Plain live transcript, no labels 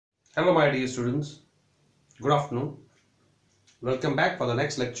Hello my dear students, good afternoon. Welcome back for the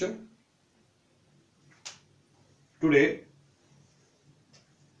next lecture. Today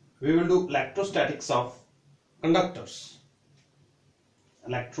we will do electrostatics of conductors.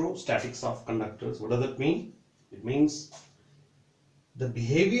 Electrostatics of conductors. What does that mean? It means the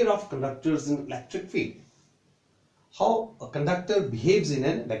behavior of conductors in electric field. How a conductor behaves in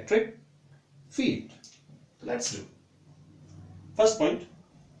an electric field. So let's do. First point.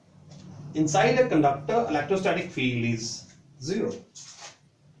 Inside a conductor, electrostatic field is 0.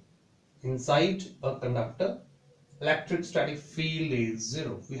 Inside a conductor, electrostatic field is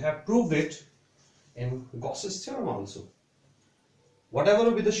 0. We have proved it in Gauss's theorem also. Whatever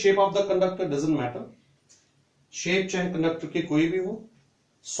will be the shape of the conductor doesn't matter. Shape चाहे conductor के कोई भी हो,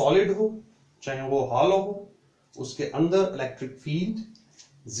 solid हो, चाहे वो hollow हो, उसके अंदर electric field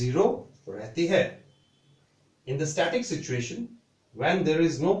 0 रहती है. In the static situation, when there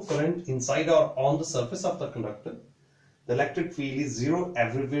is no current inside or on the surface of the conductor, the electric field is 0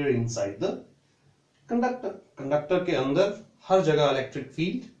 everywhere inside the conductor. Conductor के अंदर हर जगह electric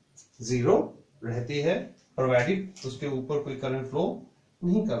field 0 रहती है, provided उसके ऊपर कोई current flow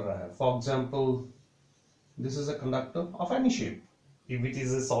नहीं कर रहा है. For example, this is a conductor of any shape. If it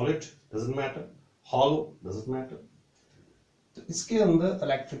is a solid, doesn't matter. Hollow, doesn't matter. तो इसके अंदर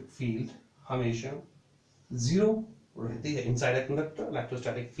electric field हमेशा 0 रहती है. Inside a conductor,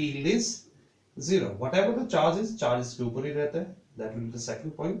 electrostatic field is 0. Whatever the charge is इसके ऊपर ही रहता है. That will be the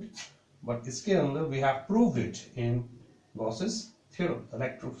second point. But इसके अंदर we have proved it in Gauss's theorem.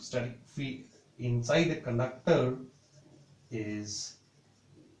 Electrostatic field inside a conductor is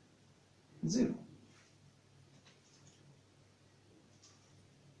 0.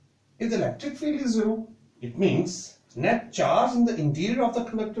 If the electric field is 0, it means net charge in the interior of the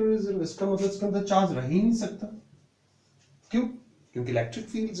conductor is 0. इसका मतलब इसके अंदर charge रह ही नहीं सकता. क्यों? क्योंकि इलेक्ट्रिक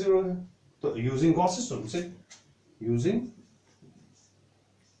फील्ड 0 है. तो यूजिंग गॉसेस थ्योरम से, using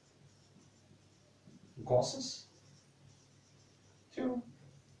Gauss's theorem,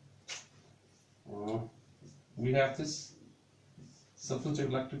 we have this surface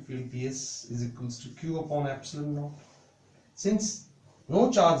electric field PS is equals to Q upon epsilon naught. Since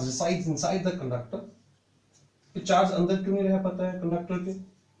no charge resides inside the conductor, तो चार्ज अंदर क्यों नहीं रह पाता है कंडक्टर के?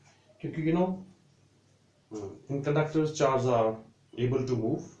 क्योंकि you know in conductors charges are able to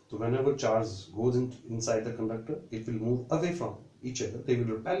move. So whenever charge goes inside the conductor, it will move away from each other. They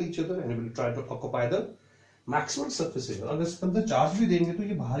will repel each other and will try to occupy the maximum surface area. अगर इसके अंदर charge भी देंगे तो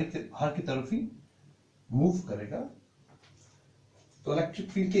ये बाहर की तरफ ही मूव करेगा. तो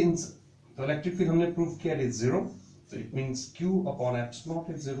इलेक्ट्रिक फील्ड के तो इलेक्ट्रिक फील्ड हमने प्रूव किया is 0. So it means Q upon epsilon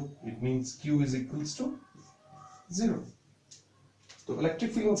naught is 0. It means Q is equals to 0. So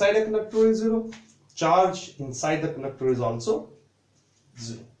electric field inside a conductor is 0. Charge inside the conductor is also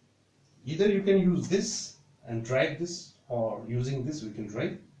 0. Either you can use this and drag this, or using this we can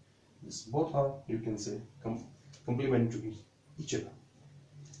drag this. Both are, you can say, complement to each other.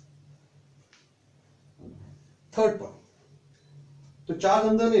 Third point. तो charge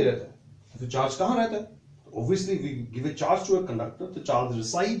अंदर नहीं रहता है. तो charge कहाँ रहता है? Obviously we give a charge to a conductor. The charge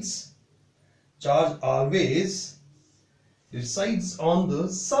resides. Charge always resides on the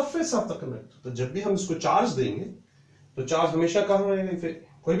surface of the conductor. तो जब भी हम इसको चार्ज देंगे तो चार्ज हमेशा कहाँ रहेगा? फिर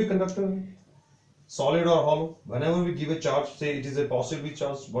कोई भी कंडक्टर में, सॉलिड और hollow, whenever we give a charge, say it is a positively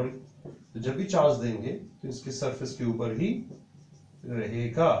charged body, तो जब भी चार्ज देंगे तो इसके सरफेस के ऊपर ही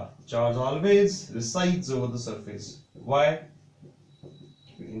रहेगा. Charge always resides over the surface. Why?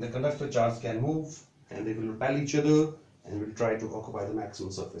 In the conductor, charge can move and they will repel each other and will try to occupy the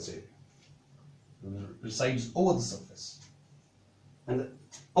maximum surface area. It resides over the surface. And the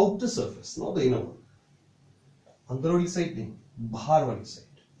outer surface, not the inner one. अंदर वाली side नहीं, बाहर वाली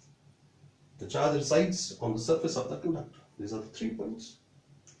side. The charge resides on the surface of the conductor. These are the 3 points.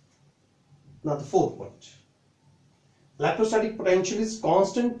 Now the 4th point. Electrostatic potential is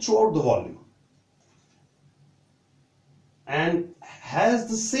constant throughout the volume and has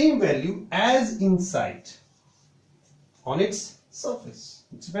the same value as inside on its surface.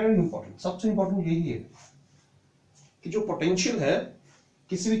 It's very important. सबसे important यही है कि जो potential है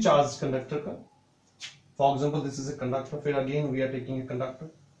किसी भी charge conductor का. For example this is a conductor. फिर again we are taking a conductor,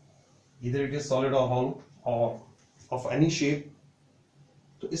 either it is solid और हॉलो और ऑफ एनी शेप.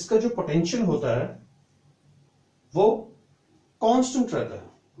 तो इसका जो पोटेंशियल होता है वो कांस्टेंट रहता है.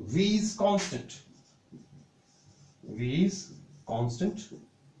 V is constant. V is constant.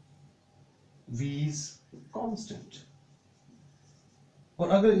 V is constant. और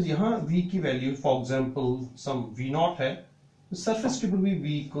अगर यहाँ V की value for example some V0 है तो सरफेस टेबल भी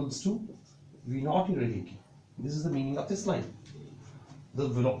V equals to V0 ही रहेगी. This is the meaning of this line.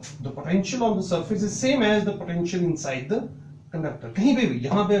 the potential on the surface is same as the potential inside the conductor. कहीं पे भी,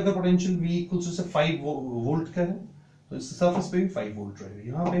 यहाँ पे अगर potential V equals to 5 volt का है तो इस surface पे भी 5 volt रहेगा,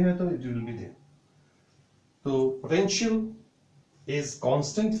 यहाँ पे है तो it will be there. So potential is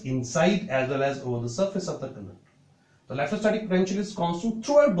constant inside as well as over the surface of the conductor. The electrostatic potential is constant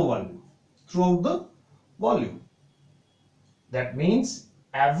throughout the volume. Throughout the volume. That means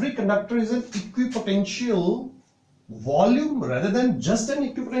every conductor is an equipotential volume rather than just an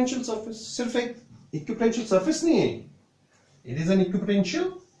equipotential surface. सिर्फ एक equipotential surface नहीं है. It is an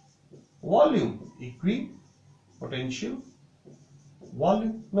equipotential volume. Equipotential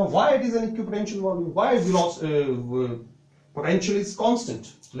volume. Now, why it is an equipotential volume? Why potential is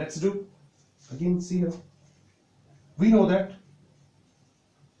constant? Let's do again. See here. We know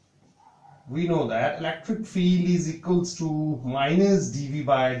that electric field is equals to minus dV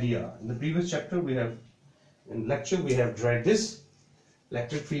by dr. In the previous chapter in lecture we have derived this.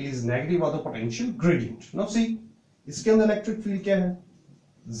 Electric field is negative of the potential gradient. Now see, इसके अंदर electric field क्या है?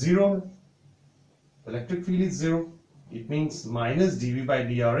 Zero है. Electric field is zero. It means minus dV by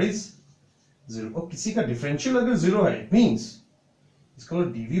dr is zero. और किसी का differential अगर zero है, it means इसका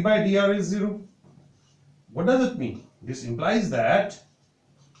मतलब dV by dr is zero. What does it mean? This implies that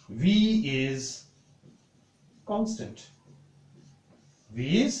V is constant.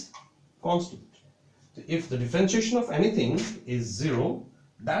 V is constant. So if the differentiation of anything is zero,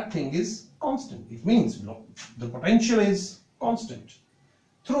 that thing is constant. It means the potential is constant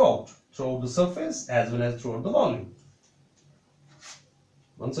throughout the surface as well as throughout the volume.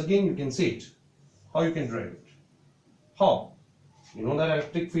 Once again, you can see it. How you can derive it? How? You know that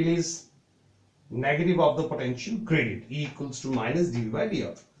electric field is negative of the potential gradient. E equals to minus dV by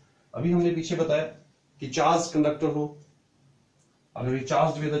dr. अभी हमने पीछे बताया कि charge conductor हो, अगर ये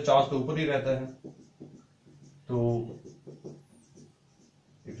charge भी है तो चार्ज तो ऊपर ही रहता है, तो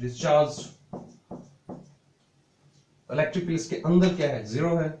it is charge, electric field के अंदर क्या है? जीरो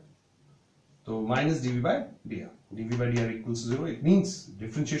है, तो minus DV bye D R equals zero. It means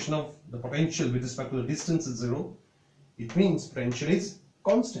differentiation of the potential with respect to the distance is zero. It means potential is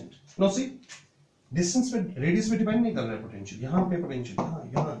constant. Now see, distance पे, radius पे depend नहीं कर रहा है potential. यहाँ पे potential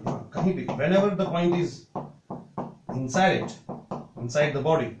यहाँ कहीं भी, whenever the point is inside the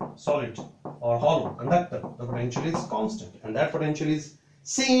body, solid or hollow conductor, the potential is constant, and that potential is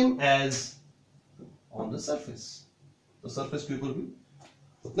same as on the surface. तो surface के ऊपर भी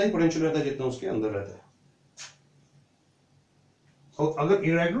उतना ही पोटेंशियल रहता है जितना उसके अंदर रहता है. और अगर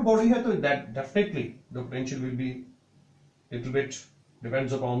irregular body है तो that definitely the potential will be little bit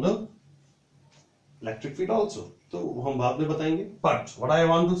depends upon the electric field also. तो हम बाद में बताएंगे. But what I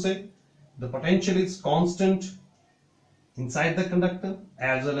want to say, the potential is constant inside the conductor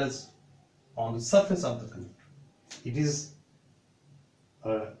as well as on the surface of the conductor. It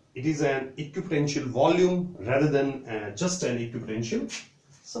is an equipotential volume rather than just an equipotential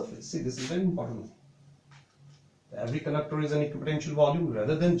surface. See, this is very important. Every conductor is an equipotential volume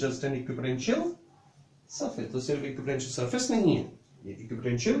rather than just an equipotential surface. तो सिर्फ equipotential surface नहीं है, ये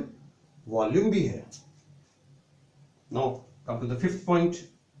equipotential volume भी है. Now come to the fifth point.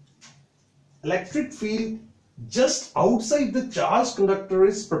 Electric field just outside the charged conductor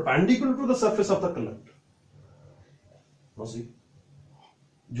is perpendicular to the surface of the conductor. Now see,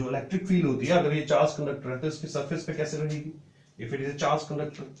 जो electric field होती है, अगर ये charged conductor है तो इसके surface पे कैसे रहेगी? If it is a charged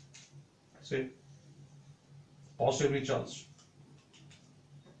conductor, say positively charged,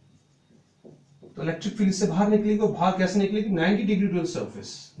 तो इलेक्ट्रिक फील्ड से बाहर निकलेगी. और बाहर कैसे निकलेगी? 90 degree to the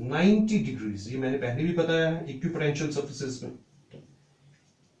surface. 90 degrees, ये मैंने पहले भी बताया है.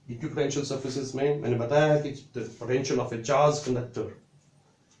 इक्विपोटेंशियल सरफेसेस में मैंने बताया है कि the potential of A charge conductor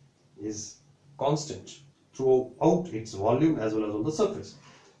is constant throughout its volume as well as on the surface.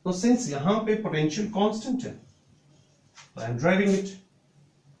 तो सिंस यहां पे पोटेंशियल कांस्टेंट है, I am driving it.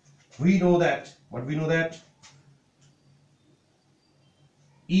 We know that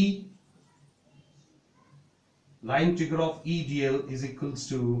E line integral of E dl is equals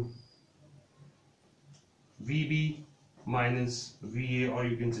to VB minus VA, or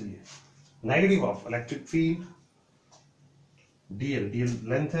you can say negative of electric field dl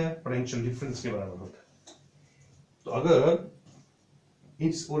length है, potential difference के बराबर होता है. तो अगर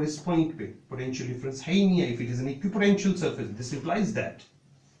इस और इस पॉइंट पे potential difference है ही नहीं है, if it is an equipotential surface, this implies that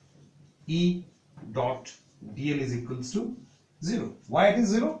E dot dl is equals to zero. Why it is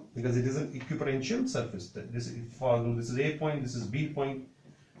zero? Because it is an equipotential surface. This is A point, this is B point.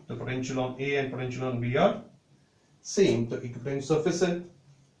 The potential on A and potential on B are same. The equipotential surface है,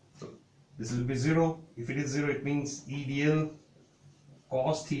 so this will be zero. If it is zero, it means E dl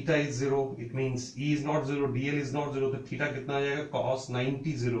cos theta is 0, it means E is not 0, dl is not 0, तो theta कितना आ जाएगा? cos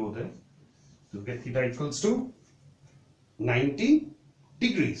 90 0 होता है, तो get theta equals to 90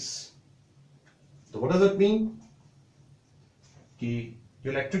 degrees. तो what does that mean? कि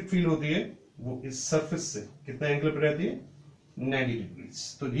जो electric field होती है वो इस सरफेस से कितना एंगल पर रहती है? 90 डिग्रीज.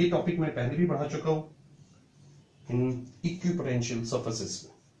 तो ये टॉपिक मैं पहले भी पढ़ा चुका हूं इन इक्विपोटेंशियल सरफेसेस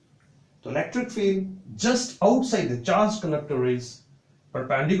में. तो electric field just outside the charge conductor is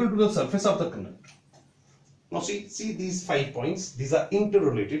perpendicular to the surface of the conductor. Now see these 5 points, these are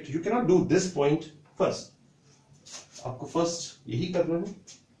interrelated. You cannot do this point first. आपको first यही करना है.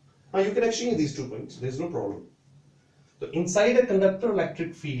 हाँ, you can exchange these 2 points, there is no problem. So inside a conductor,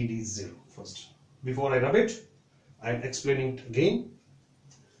 electric field is 0. First, before I rub it, I am explaining it again.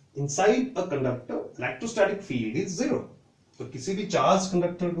 Inside a conductor, electrostatic field is 0. तो किसी भी charge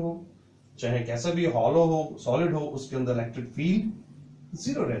conductor को, चाहे कैसा भी hollow हो, solid हो, उसके अंदर इलेक्ट्रिक फील्ड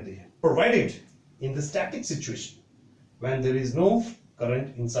 0 रहती है. Provided in the static situation, when there is no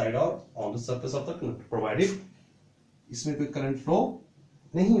current inside or on the surface of the conductor, provided इसमें कोई करंट फ्लो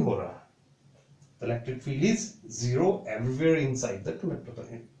नहीं हो रहा, the electric field is 0 everywhere inside the conductor.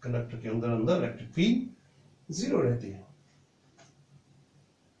 Conductor के अंदर electric field 0 रहती है.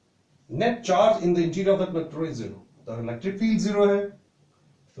 Net charge in the interior of the conductor is 0. तो अगर इलेक्ट्रिक फील्ड 0 है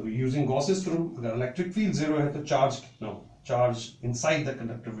तो यूजिंग गॉसेस थ्योरम, अगर इलेक्ट्रिक फील्ड 0 है तो चार्ज कितना हो? Charge inside the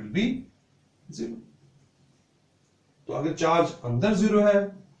conductor will be 0. तो अगर चार्ज अंदर 0 है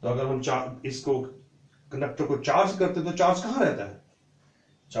तो अगर हम इसको कंडक्टर को चार्ज करते हैं तो चार्ज कहां रहता है?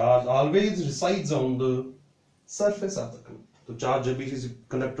 Charge always resides on the surface of the conductor. तो चार्ज जब भी किसी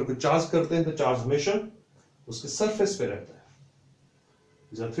कंडक्टर को चार्ज करते हैं तो चार्ज हमेशा उसके सरफेस पे रहता है.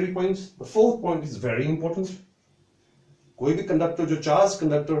 These are 3 points. The 4th point is very important. कोई भी कंडक्टर जो चार्ज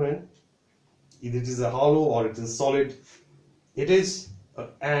कंडक्टर है, either it is a hollow or it is solid, it is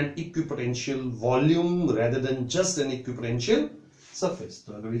an equipotential volume rather than just an equipotential surface.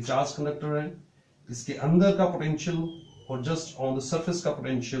 तो अगर ये charge conductor है, इसके अंदर का पोटेंशियल और जस्ट ऑन द सरफेस का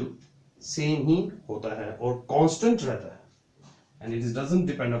पोटेंशियल सेम ही होता है और कांस्टेंट रहता है, and it doesn't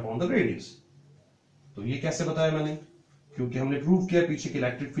depend upon the radius. तो ये कैसे बताया मैंने? क्योंकि हमने प्रूव किया पीछे कि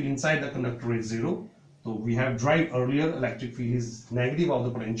electric field inside the conductor is 0. तो we have drive earlier electric field is negative of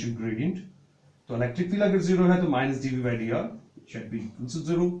the potential gradient. तो इलेक्ट्रिक फील्ड अगर 0 है तो minus dv by dr should be equal to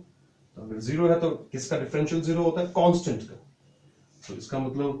 0. तो अगर 0 है तो किसका डिफरेंशियल 0 होता है? कांस्टेंट का. तो इसका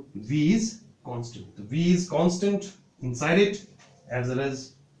मतलब v इज कांस्टेंट. तो v is constant inside it as well as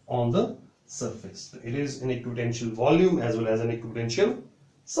on the surface. So it is an equipotential volume as well as an equipotential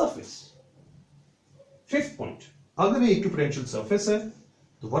surface. 5th point, अगर ये equipotential surface है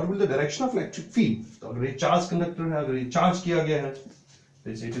तो what will the direction of electric field? तो अगर ये charge conductor है, अगर ये चार्ज किया गया है,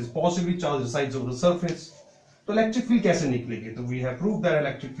 it is possibly charged resides over the surface, तो इलेक्ट्रिक फील्ड कैसे निकलेगी? तो we have proved that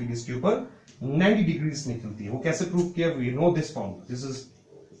electric field इसके ऊपर 90 डिग्रीज निकलती है. वो कैसे प्रूव किया? We know this formula.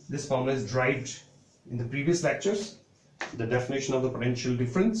 This formula is derived in the previous lectures. The definition of the potential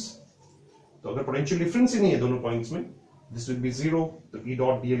difference. तो अगर potential difference ही नहीं है दोनों points में, this will be 0. तो E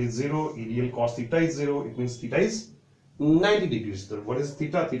dot dl is 0. E dl cos theta is 0. It means theta is 90 degrees. So what is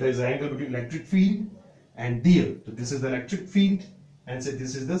theta? Theta is the angle between electric field and dl. So this is the electric field, and say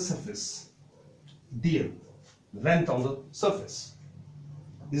this is the surface dl, length on the surface.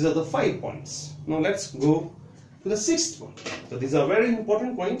 These are the 5 points. Now let's go to the 6th one. So these are very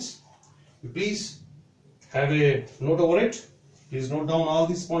important points. You please have a note over it. Please note down all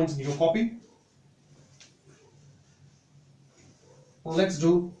these points in your copy. Now let's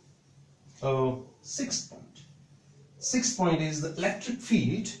do 6th point. 6th point is the electric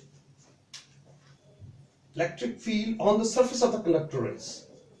field. Electric field on the surface of the conductor is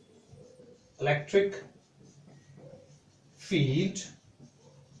electric field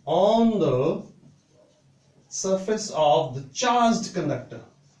on the surface of the charged conductor.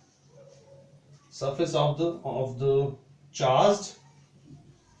 Surface of the charged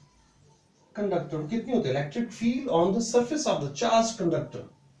conductor कितनी होती है? Electric field on the surface of the charged conductor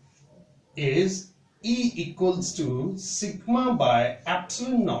is E equals to sigma by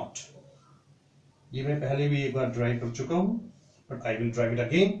epsilon naught. ये मैं पहले भी एक बार drive कर चुका हूं, but I will drive it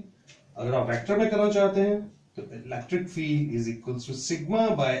again. अगर आप वेक्टर में करना चाहते हैं तो electric field is equals to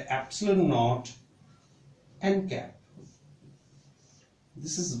sigma by epsilon naught n cap.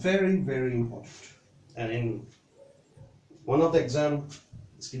 This is very very important, and in one of the exam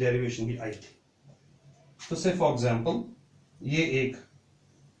इसकी डेरिवेशन भी आई थी. तो से फॉर एग्जांपल ये एक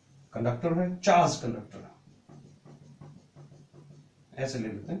कंडक्टर है, चार्ज कंडक्टर है, ऐसे ले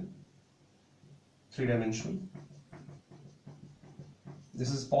लेते हैं 3 dimensional.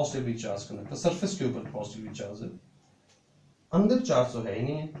 This is positively charge conductor, surface के ऊपर पॉजिटिवली चार्ज है. अंदर चार्ज तो है ही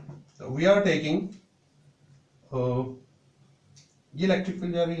नहीं है। वी आर टेकिंग ये इलेक्ट्रिक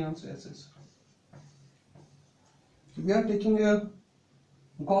फील्ड जा रही है यहां से ऐसे। We are taking a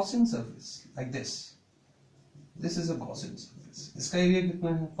Gaussian surface like this. This is a Gaussian surface. इसका एरिया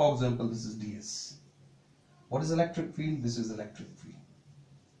कितना है? For example, this is ds. What is electric field? This is electric field.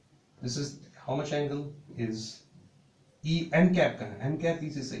 This is how much angle is E n cap का है? N cap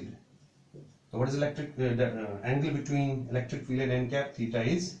इसी side है. So what is electric angle between electric field and n cap? Theta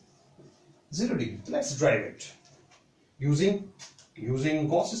is 0 degree. Let's drive it using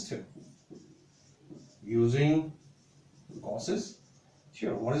Gauss's theorem. Using Gauss's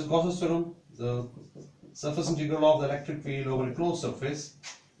theorem. What is Gauss's theorem? The surface integral of the electric field over a closed surface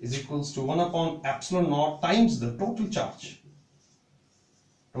is equals to 1 upon epsilon naught times the total charge.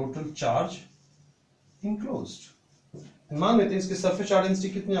 Total charge enclosed. मान लेते हैं इसकी surface charge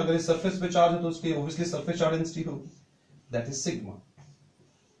density कितनी? अगर इस surface पे charge है तो उसकी obviously surface charge density होगी. That is sigma.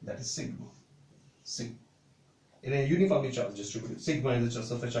 Sigma. In a uniformly charged distribution, sigma is the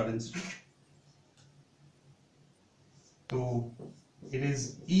surface charge density. So it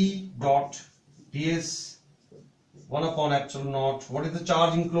is E dot ds 1 upon epsilon naught. What is the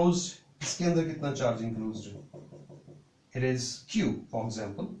charge enclosed? इसके अंदर कितना charge enclosed है? It is Q, for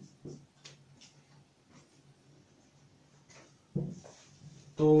example.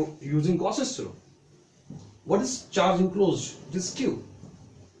 तो using Gauss's theorem, what is charge enclosed? It is Q.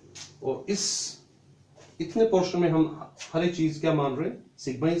 और इस इतने portion में हम हर एक चीज क्या मान रहे हैं?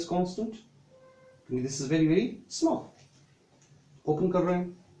 Sigma is constant. This is very very small. Open कर रहे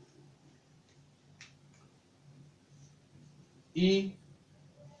हैं E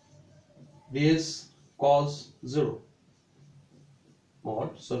ds cos 0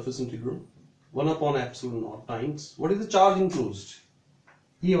 mod surface integral 1 upon epsilon naught times what is the charge enclosed?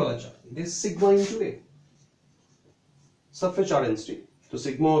 ये वाला charge, it is sigma into A, surface charge density. तो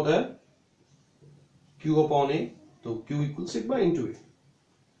sigma होता है Q upon A, तो Q equals sigma into A.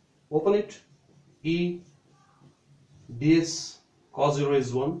 Open it. E ds cos 0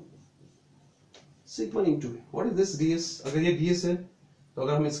 is 1 sigma into A. What is this ds? अगर ये ds है तो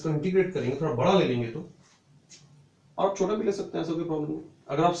अगर हम इसको इंटीग्रेट करेंगे, थोड़ा बड़ा ले लेंगे तो, और छोटा भी ले सकते हैं, ऐसा कोई प्रॉब्लम नहीं.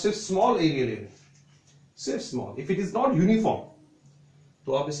 अगर आप सिर्फ स्मॉल एरिया ले रहे हैं, सिर्फ small, if it is not uniform,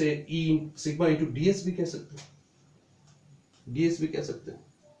 तो आप इसे E सिग्मा इंटू ds भी कह सकते हैं. ds भी कह सकते हैं.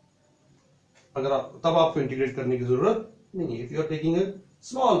 अगर आप तब आपको इंटीग्रेट करने की जरूरत नहीं है. If you are taking a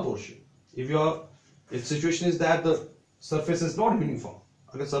small portion, if your situation is that the surface is not uniform.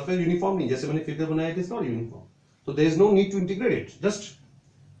 अगर surface uniform नहीं, जैसे मैंने फिगर बनाया, it is not uniform, so there is no need to integrate it. Just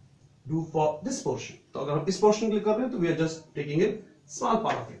do for this portion. तो अगर हम इस portion के लिए कर रहे हैं तो we are just taking a small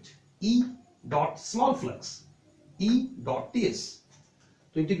part of it. E dot small flux, E dot ds.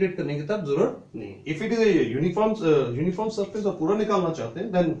 तो इंटीग्रेट करने की तब जरूरत नहीं. If it is a uniform surface और पूरा निकालना चाहते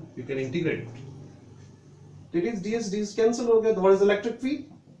हैं, then you can integrate it. तो it is ds cancel हो गया. तो what is electric field?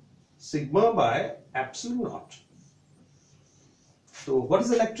 Sigma by epsilon naught. So what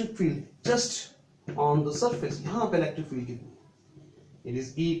is electric field? Just on the surface. यहाँ पे electric field कितनी है? It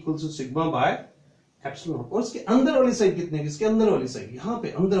is E equals to sigma by epsilon naught. और इसके अंदर वाली साइड कितनी है? इसके अंदर वाली साइड, यहाँ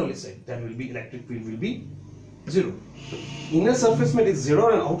पे अंदर वाली side, that will be electric field will be 0. Inner surface में it is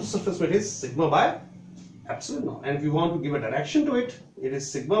 0 and outer surface में it is sigma by epsilon naught. And if you want to give a direction to it, it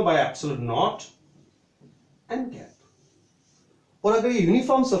is sigma by epsilon naught and cap. और अगर ये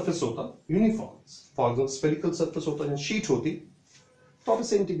uniform surface होता, uniform, for example spherical surface होता या sheet होती, तो आप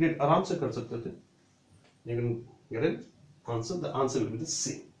इसे इंटीग्रेट आराम से कर सकते थे. लेकिन get it? The answer will be the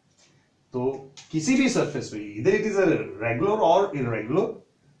same. तो किसी भी सरफेस पे, इधर इट इज अ रेगुलर और इरेगुलर,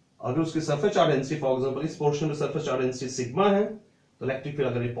 अगर उसकी surface charge density for example इस पोर्शन में सरफेस चार्ज डेंसिटी सिग्मा है, तो इलेक्ट्रिक फील्ड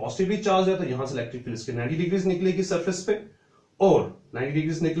अगर ये पॉजिटिवली चार्ज है तो यहां से इलेक्ट्रिक फील्ड इसके 90 डिग्रीज निकलेगी सरफेस पे, और 90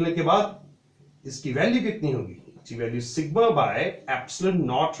 डिग्रीज निकलने के बाद इसकी वैल्यू कितनी होगी? इसकी value sigma by epsilon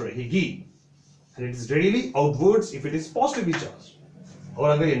not रहेगी. And it is radially outwards if it is positively charge, और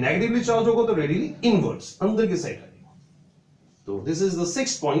अगर ये नेगेटिवली चार्ज होगा तो रेडियली इनवर्ड्स, अंदर की साइड आएगा. तो this is the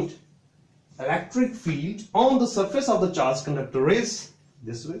sixth point. Electric field on the surface of the charged conductor is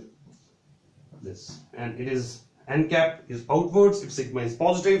this way, this, and it is n cap is outwards if sigma is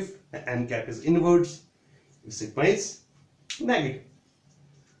positive, and n cap is inwards if sigma is negative.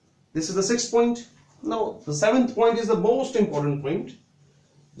 This is the sixth point. Now the seventh point is the most important point.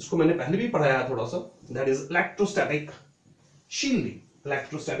 इसको मैंने पहले भी पढ़ाया थोड़ा सा. That is electrostatic shielding.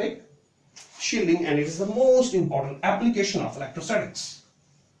 Electrostatic shielding, and it is the most important application of electrostatics.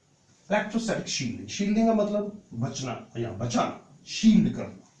 Electrostatic shielding. Shielding का मतलब बचना या बचाना, शील्ड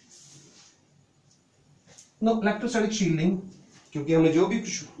करना. नो इलेक्ट्रोस्टैटिक शील्डिंग, क्योंकि हमने जो भी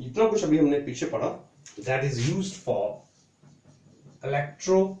कुछ इतना कुछ अभी हमने पीछे पढ़ा, that is used for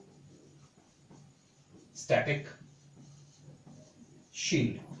electrostatic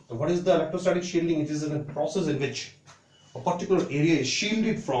shield. So what is the electrostatic shielding? It is a process in which a particular area is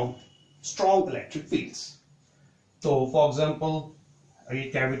shielded from strong electric fields. So for example, a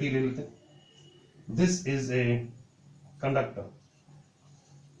cavity ले लेते हैं. This is a conductor.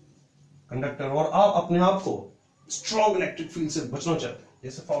 और आप अपने आप को strong electric field से बचना चाहते हैं.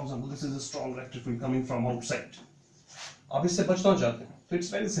 जैसे for example, this is a strong electric field coming from outside. आप इससे बचना चाहते हैं. तो it's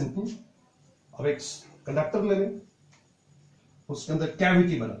very simple. अब एक कंडक्टर ले लें, उसके अंदर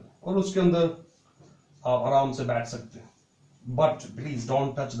कैविटी बना और उसके अंदर आप आराम से बैठ सकते हैं. But please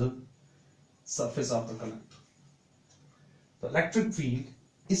don't touch the surface of the conductor. तो इलेक्ट्रिक फील्ड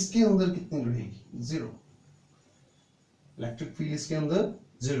इसके अंदर कितनी रहेगी? 0. इलेक्ट्रिक फील्ड इसके अंदर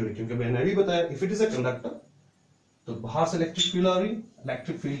 0 है, क्योंकि मैंने अभी बताया if it is a conductor तो बाहर से इलेक्ट्रिक फील्ड आ रही,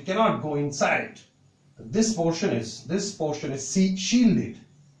 electric field can not go inside. This portion is shielded.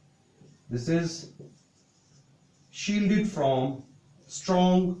 This is shielded from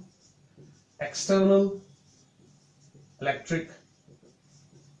strong external electric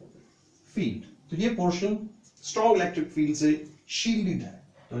field. तो ये portion strong electric field से shielded है.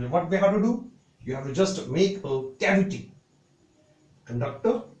 So what we have to do? You have to just make a cavity.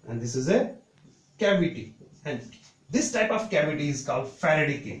 Conductor, and this is a cavity. And this type of cavity is called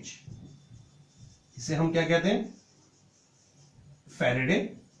Faraday cage. इसे हम क्या कहते हैं? Faraday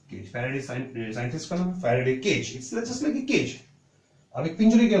cage. Faraday scientist का नाम Faraday cage. It's just like a cage. अब एक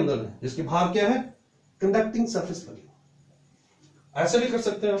पिंजरे के अंदर है जिसके बाहर क्या है? कंडक्टिंग सरफेस लगी. ऐसे भी कर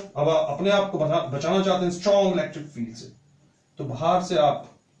सकते हैं. अब अपने आप को बचाना चाहते हैं स्ट्रॉन्ग इलेक्ट्रिक फील्ड से, तो बाहर से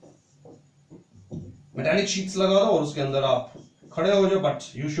आप मेटालिक शीट्स लगा दो और उसके अंदर आप खड़े हो जाओ, but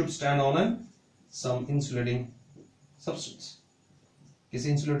you should stand on an some insulating substance. किसी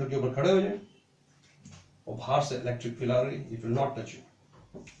इंसुलेटर के ऊपर खड़े हो जाए और बाहर से इलेक्ट्रिक फील्ड आ रही, it will not touch you.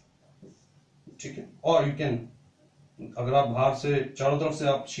 ठीक है. और यू कैन, अगर आप बाहर से चारों तरफ से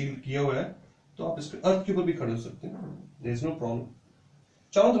आप शील्ड किए हुए हैं तो आप इस पे अर्थ के ऊपर भी खड़े हो सकते हैं. There is no problem.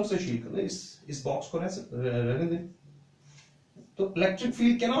 चारों तरफ से शील्ड कर दें, इस बॉक्स को रहने दें. तो electric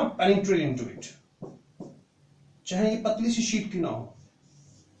field can not penetrate into it, चाहे ये पतली सी शीट क्यों ना हो.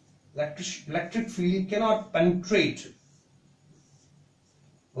 Electric field can not penetrate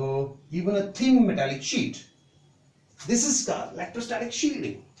even a thin metallic sheet. This is called electrostatic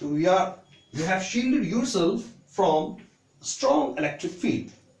shielding. So you have shielded yourself from strong electric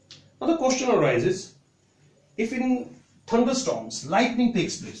field. Now the question arises, if in thunderstorms lightning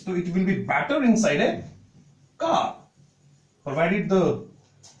takes place, so it will be better inside a car, provided the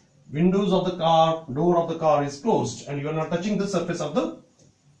windows of the car, door of the car is closed and you are not touching the surface of the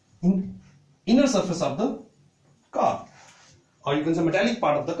inner surface of the car, or you can say metallic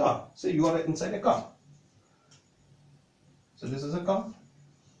part of the car. Say you are inside a car. So this is a car.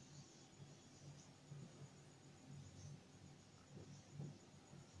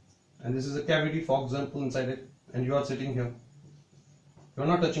 And this is a cavity, for example, inside it, and you are sitting here. You are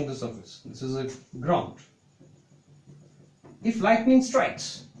not touching the surface. This is a ground. If lightning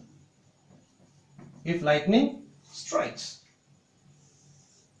strikes,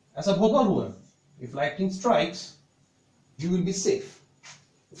 ऐसा बहुत बार हुआ है. If lightning strikes, you will be safe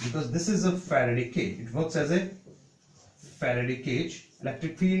because this is a Faraday cage. It works as a Faraday cage.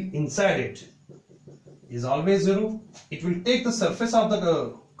 Electric field inside it is always 0. It will take the surface of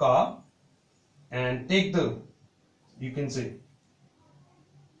the car and take the, you can say,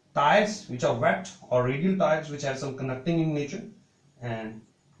 tires which are wet or radial tires which have some conducting in nature and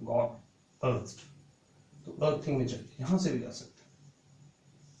got earthed. तो earthing में चलिए, यहाँ से भी जा सकते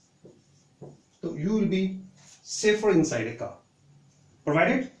हैं. तो you will be safer inside a car,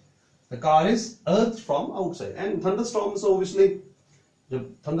 provided the car is earthed from outside. And thunderstorms, obviously,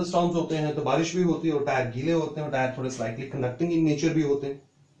 जब thunderstorms होते हैं तो बारिश भी होती है और टायर गीले होते हैं और टायर थोड़े slightly conducting in nature भी होते हैं.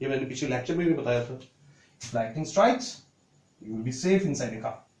 ये मैंने पिछले लेक्चर में भी बताया था. If lightning strikes, you will be safe inside a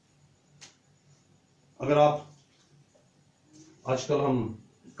car. अगर आप, आजकल हम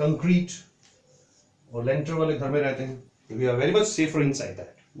कंक्रीट और लेंटर वाले घर में रहते हैं, we are very much safer inside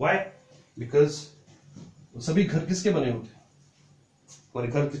that. Why? Because सभी घर किसके बने होते हैं? हमारे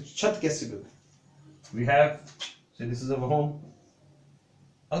घर की छत कैसे बने? We have, say this is our home.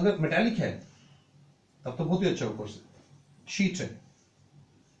 अगर मेटालिक है तब तो बहुत ही अच्छा. ऊपर से शीट है,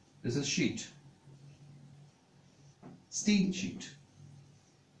 this is sheet, steel sheet,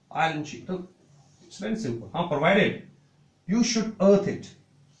 iron sheet. So it's very simple. हाँ, provided you should earth it.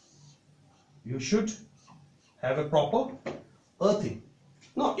 You should have a proper earthing.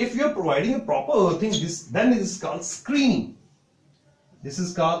 Now, if you are providing a proper earthing, then it is called screening. This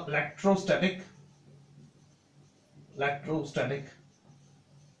is called electrostatic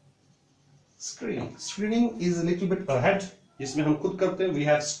Screening is a little bit ahead. इसमें हम खुद करते हैं. We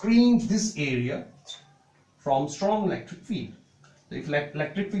have screened this area from strong electric field. So if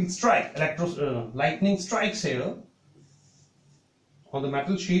electric field lightning strikes here on the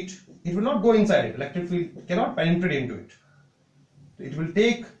metal sheet, it will not go inside it. Electric field cannot penetrate into it. It will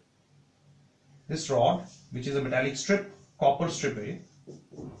take this rod, which is a metallic strip, copper strip है.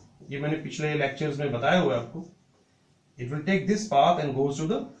 ये मैंने पिछले lectures में बताया हुआ है आपको. It will take this path and goes to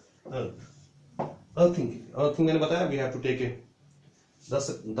the earth. Earthing मैंने बताया. We have to take a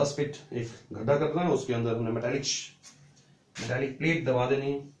 10 feet एक गड्ढा करना है. उसके अंदर हमने मेटालिक प्लेट दबा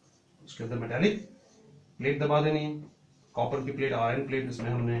देनी है. उसके अंदर मेटालिक प्लेट दबा देनी है. कॉपर की प्लेट, आयरन प्लेट. इसमें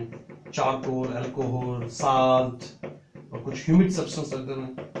हमने चारकोल, अल्कोहल, साल्ट और कुछ ह्यूमिड सब्सटेंस रख देना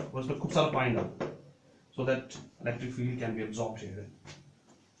है और उसमें खूब सारा पानी डालना है, so that electric field can be absorbed here.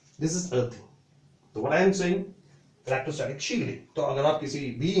 This is earthing. So what I am saying, electrostatic shielding. तो अगर आप किसी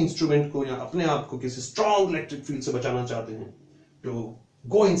भी इंस्ट्रूमेंट को या अपने आप को किसी स्ट्रॉन्ग इलेक्ट्रिक फील्ड से बचाना चाहते हैं, to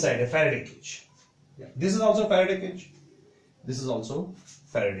go inside a Faraday cage. This is also Faraday cage. This is also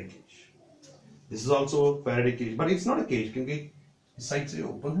Faraday cage. This is also Faraday cage, but it's not a cage क्योंकि इस साइड से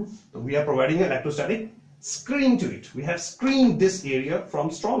ओपन है. तो we are providing an electrostatic screen to it. We have screened this area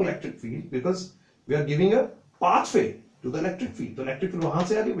from strong electric field because we are giving a pathway to the electric field. तो electric field वहां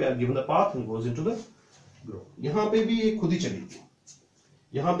से आ रही है. We are given the path and goes into the ground. यहाँ पे भी ये खुद ही चलेगी.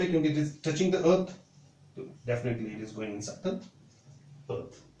 यहाँ पे क्योंकि it is touching the earth, so definitely it is going inside the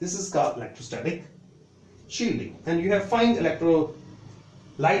earth. This is called electrostatic shielding, and you have find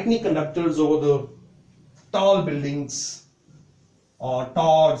lightning conductors over the tall buildings or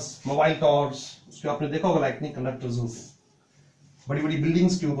towers, mobile towers. उसके आपने देखा होगा lightning conductors होते हैं. बड़ी बड़ी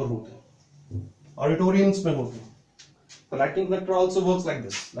buildings के ऊपर होते हैं, auditoriums में होते हैं. The lightning conductor also works like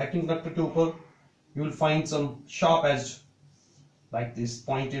this. Lightning conductor के ऊपर you will find some sharp edge like this,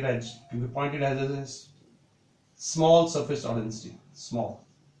 pointed edge. Pointed edge is small surface or density, small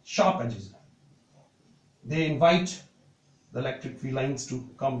sharp edges. They invite the electric field lines to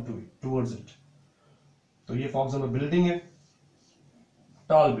come to it, towards it. तो ये for example building है,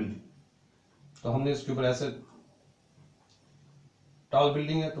 tall building. तो हमने इसके ऊपर ऐसे tall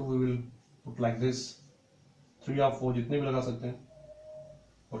building है तो we will put like this 3 or 4 जितने भी लगा सकते हैं.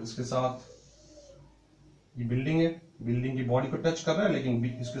 और इसके साथ ये बिल्डिंग है, बिल्डिंग की बॉडी को टच कर रहा है लेकिन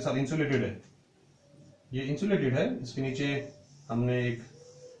इसके साथ इंसुलेटेड है. ये इंसुलेटेड है. इसके नीचे हमने एक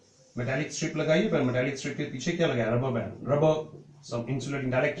मेटालिक स्ट्रिप लगाई है, पर मेटालिक स्ट्रिप के पीछे क्या लगाया? रबर बैंड, रबर सम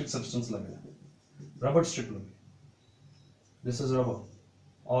इंसुलेटिंग डाइलेक्ट्रिक सब्सटेंस लगाया, रबर स्ट्रिप लगी. दिस इज रबर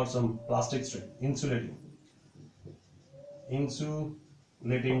और सम plastic strip insulating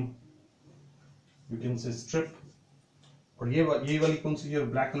you can say strip. और ये वाली कौन सी है?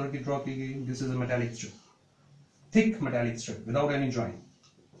 ब्लैक कलर की ड्रॉ की गई. This is a metallic strip, thick metallic strip without any joint.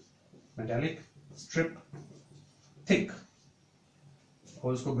 Metallic strip, thick.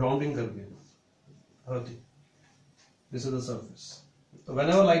 और इसको grounding करके earthy. This is the surface. So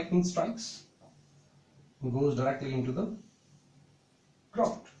whenever lightning strikes, it goes directly into the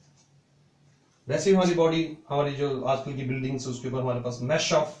ground. वैसे ही हमारी body, हमारी जो आजकल की buildings है उसके ऊपर हमारे पास mesh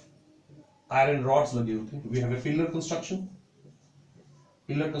of iron rods लगी होती है. We have a pillar construction.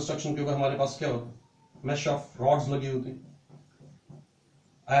 Pillar construction के ऊपर हमारे पास क्या होता है? mesh of rods लगी होती,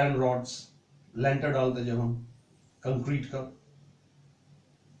 iron rods. लेंटर डालते जब हम कंक्रीट का,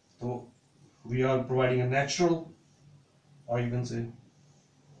 तो we are providing a natural, or you can say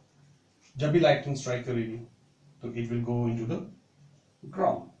जब भी lightning strike करेगी तो it will go into the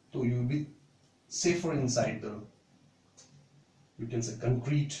ground, तो you will be safer inside the, you can say,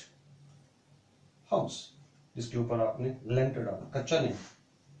 concrete house जिसके ऊपर आपने लेंटर डाला. कच्चा नहीं,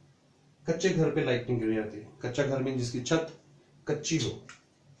 कच्चे घर पे लाइटनिंग गिर जाती है. कच्चा घर में जिसकी छत कच्ची हो.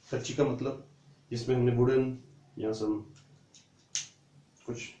 कच्ची का मतलब जिसमें हमने वुडन या सम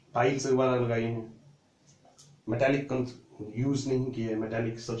कुछ टाइल्स वगैरह लगाई हैं, मेटालिक यूज नहीं किया है,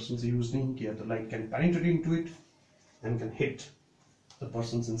 मेटालिक सब्सटेंस यूज नहीं किया, तो light can penetrate into it and can hit the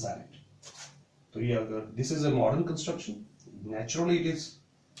persons inside it. तो ये अगर this is a modern construction, naturally it is,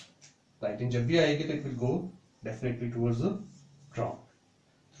 lighting जब भी आएगी तो it will go definitely towards the ground,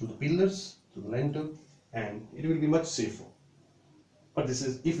 through the pillars, through the lintel, and it will be much safer. But this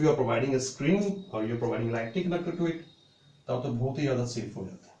is if you are providing a screen or you are providing lightning conductor to it, तब तो बहुत ही ज्यादा safe हो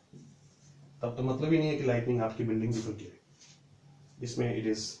जाता है. तब तो मतलब ही नहीं है कि लाइटनिंग आपकी बिल्डिंग के ऊपर गिरे. इसमें it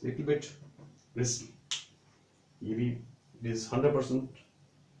is little bit risky. ये भी it is 100%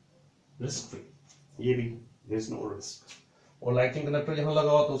 risk free. ये भी there is no risk. और लाइटनिंग कंडक्टर यहाँ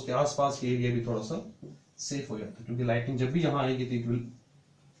लगा हुआ तो उसके आसपास के एरिया भी थोड़ा सा सेफ हो जाता है, क्योंकि लाइटनिंग जब भी यहाँ आएगी तो it will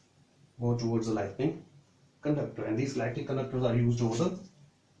go towards the lightning conductor, and these lightning conductors are used over the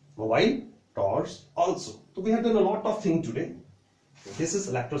mobile torch also. So we have done a lot of things today. This is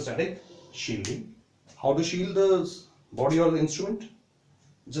electrostatic shielding. How to shield the body or the instrument?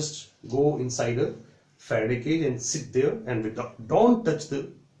 Just go inside a Faraday cage and sit there, and don't touch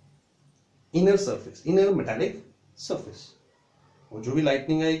the inner surface, inner metallic surface. और जो भी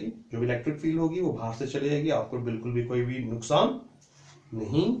lightning आएगी, जो भी electric field होगी, वो बाहर से चली जाएगी, आपको बिल्कुल भी कोई भी नुकसान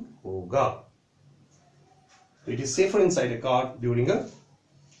नहीं होगा. It is safer inside a car during a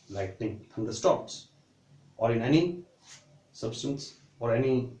lightning thunderstorms, or in any substance, or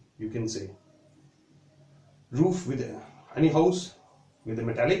any, you can say, roof with any house with a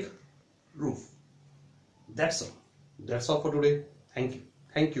metallic roof. That's all. That's all for today. Thank you.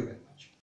 Thank you very much.